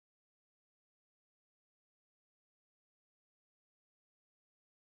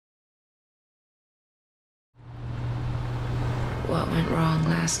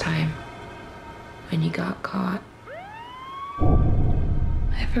last time when you got caught.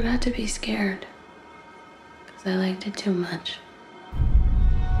 I forgot to be scared because I liked it too much.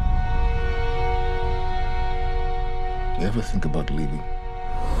 You ever think about leaving?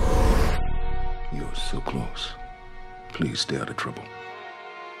 You're so close. Please stay out of trouble.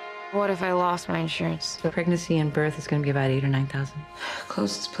 What if I lost my insurance? So pregnancy and birth is going to be about 8,000 or 9,000.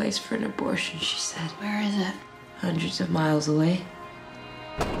 Closest place for an abortion, she said. Where is it? Hundreds of miles away.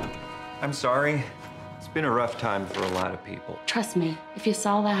 I'm sorry. It's been a rough time for a lot of people. Trust me, if you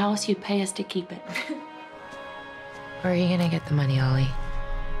sell the house, you'd pay us to keep it. Where are you gonna get the money, Ollie?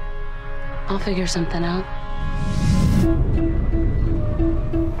 I'll figure something out.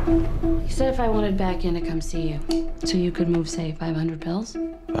 You said if I wanted back in to come see you, so you could move, say, 500 pills?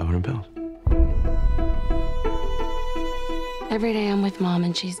 500 pills. Every day I'm with Mom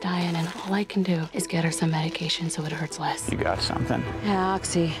and she's dying, and all I can do is get her some medication so it hurts less. You got something? Yeah,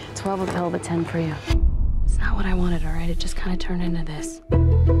 Oxy. 12 a pill, but 10 for you. It's not what I wanted, all right? It just kind of turned into this.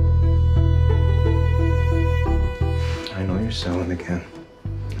 I know you're selling again.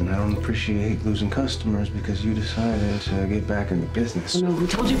 And I don't appreciate losing customers because you decided to get back into business. No, who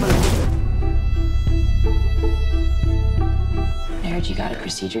told you about I heard you got a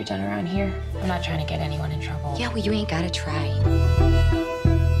procedure done around here. I'm not trying to get anyone in trouble. Yeah, well, you ain't got to try.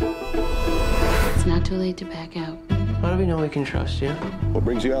 It's not too late to back out. How do we know we can trust you? What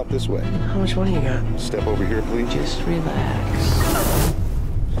brings you out this way? How much money you got? Step over here, please. Just relax.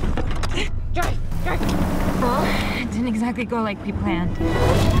 Drive! Well, it didn't exactly go like we planned.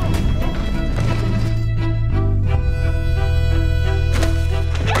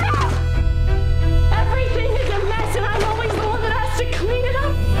 Everything is a mess, and I'm always the one that has to clean it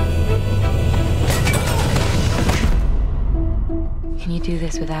up. Can you do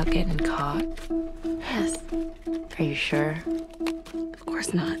this without getting caught? Yes. Are you sure? Of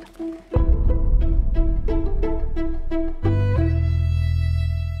course not.